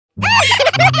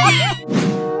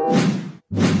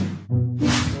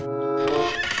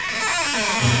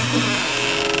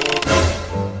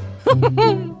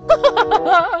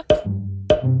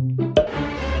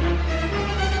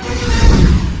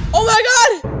Oh my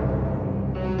god!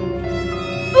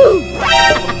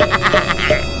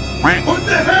 What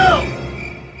the hell?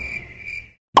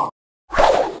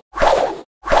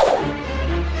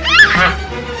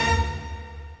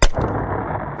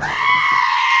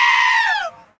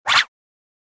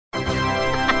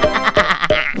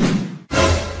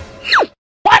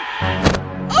 What?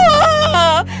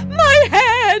 Ah! My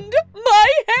hand! My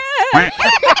hand!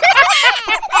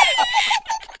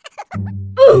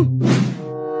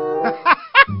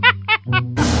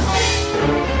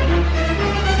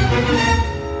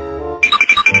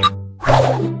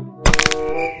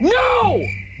 No!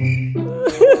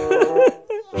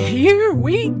 Here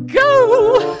we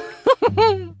go!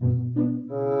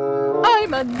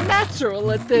 I'm a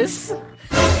natural at this.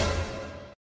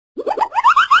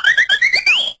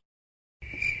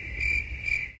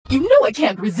 You know I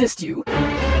can't resist you.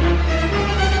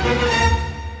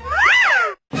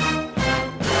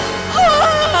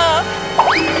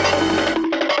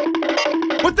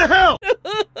 What the hell?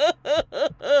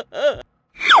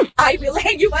 I will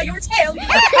hang you by your tail.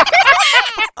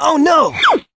 Oh no!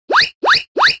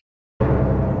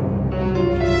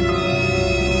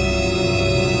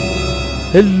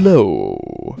 Hello.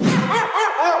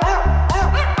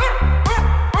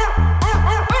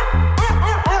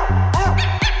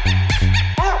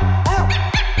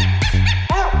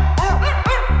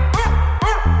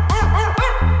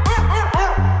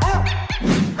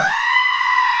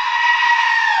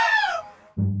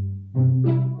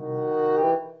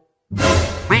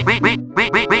 Wait.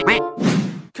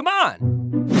 Come on!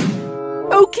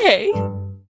 Okay.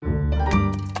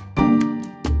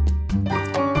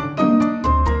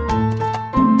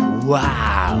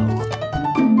 Wow!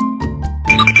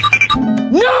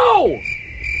 No!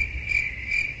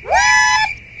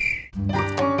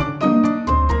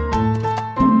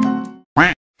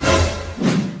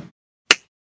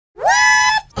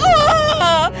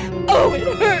 Ah! Oh, it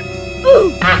hurts!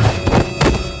 Ooh.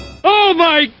 Oh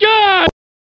my god!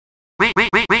 Wait.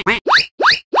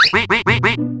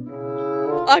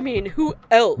 I mean, who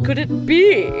else could it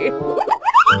be?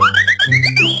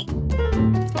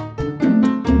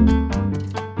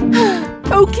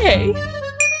 Okay.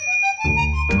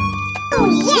 Oh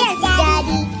yes,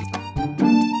 Daddy!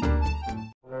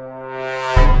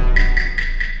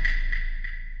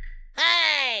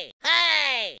 Hey!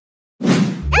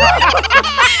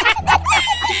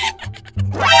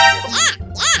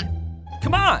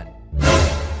 Come on!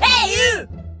 Hey, you!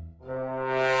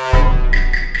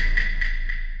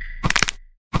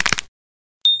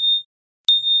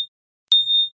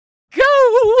 Go!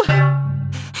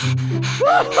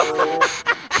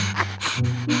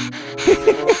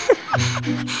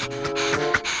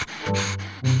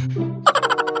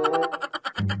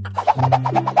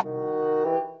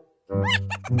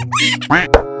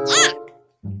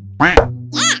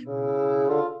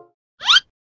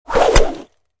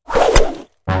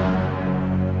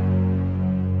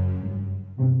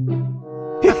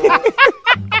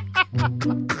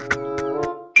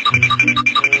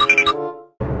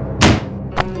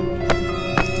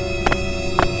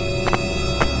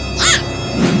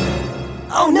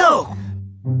 Oh no!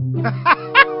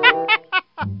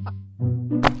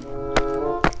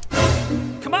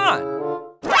 Come on!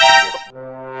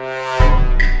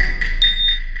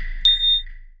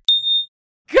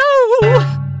 Go!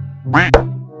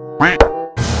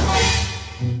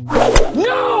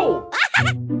 No!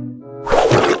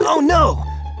 Oh no!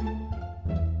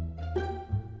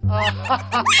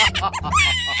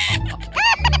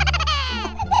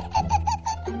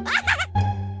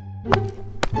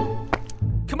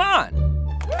 Come on!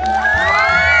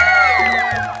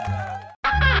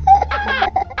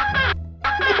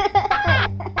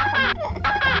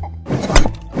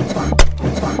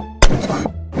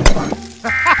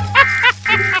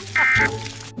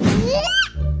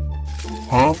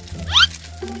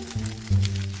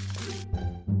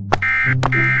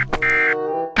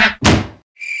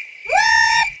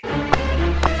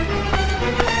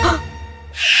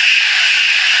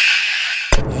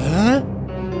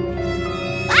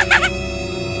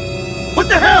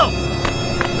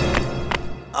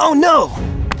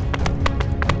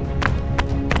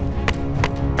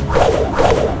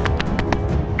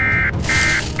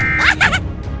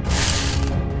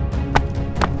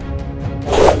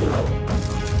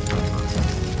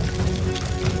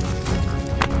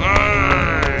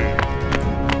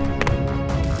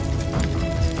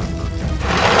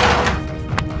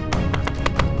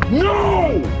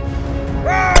 No!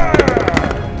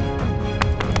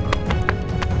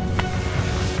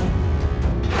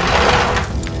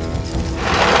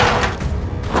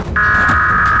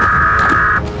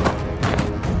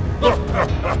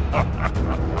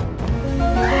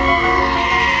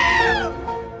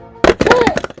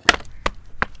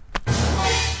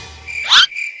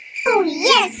 Oh,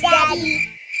 yes, Daddy!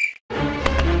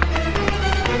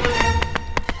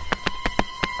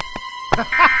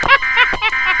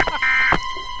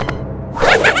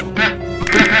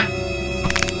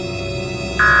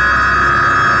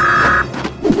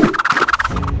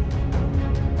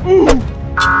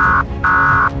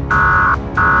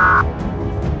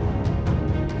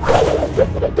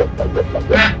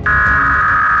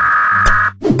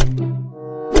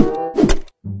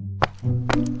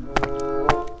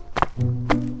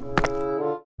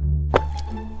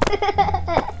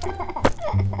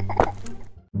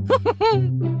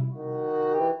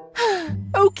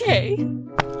 Okay.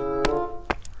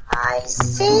 I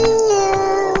see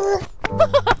you.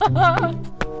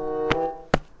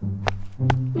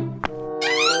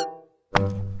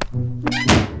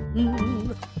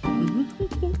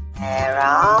 Where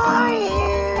are you?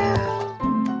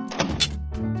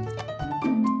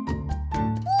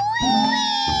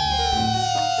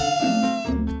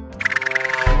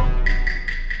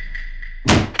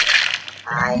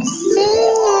 I see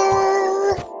you.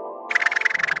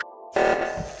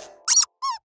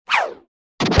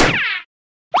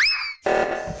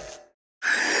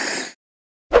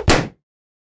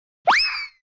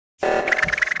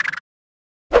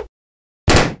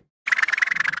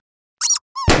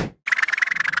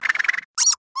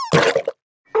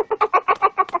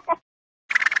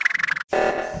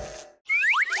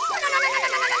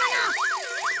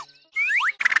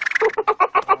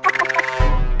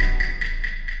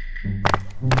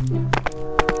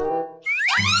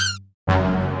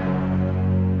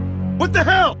 What the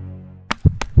hell?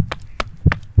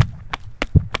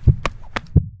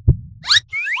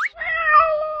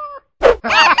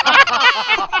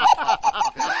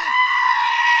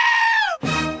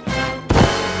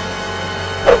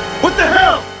 What the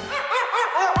hell?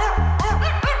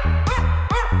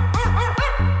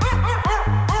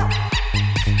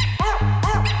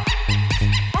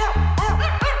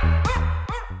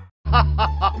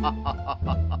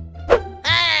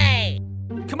 Hey!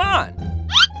 Come on!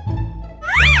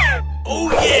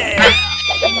 Oh yeah!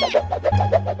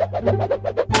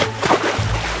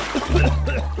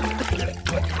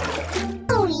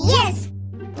 Oh, yes!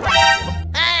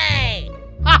 Hey!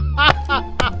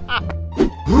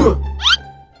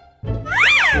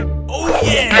 Oh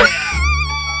yeah!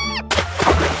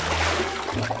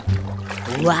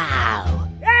 Wow!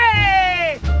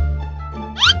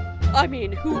 I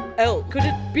mean, who else could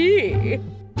it be?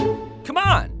 Come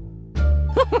on!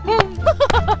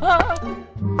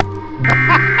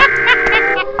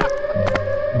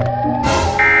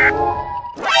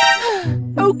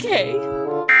 Okay.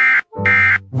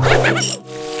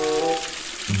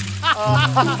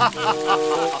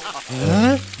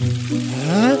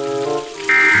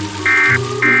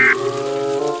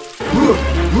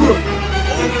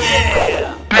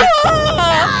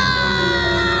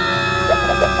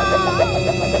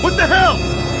 What the hell?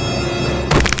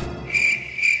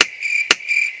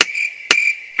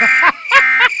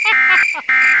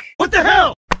 What the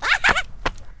hell?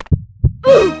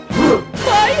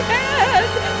 My head!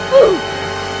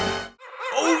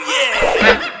 Oh yeah!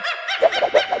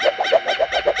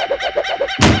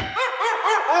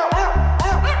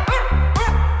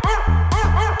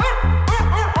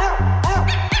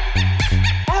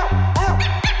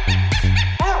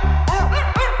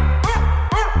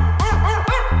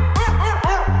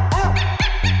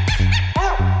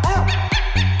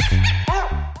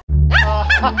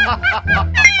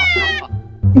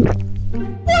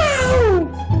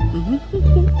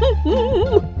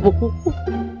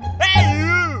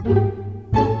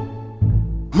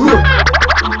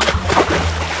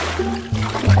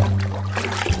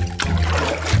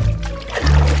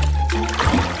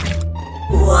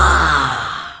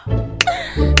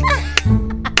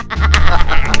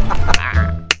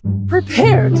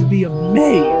 Prepare to be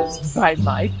amazed by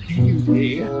my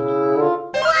beauty.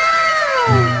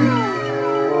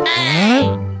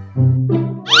 Hey!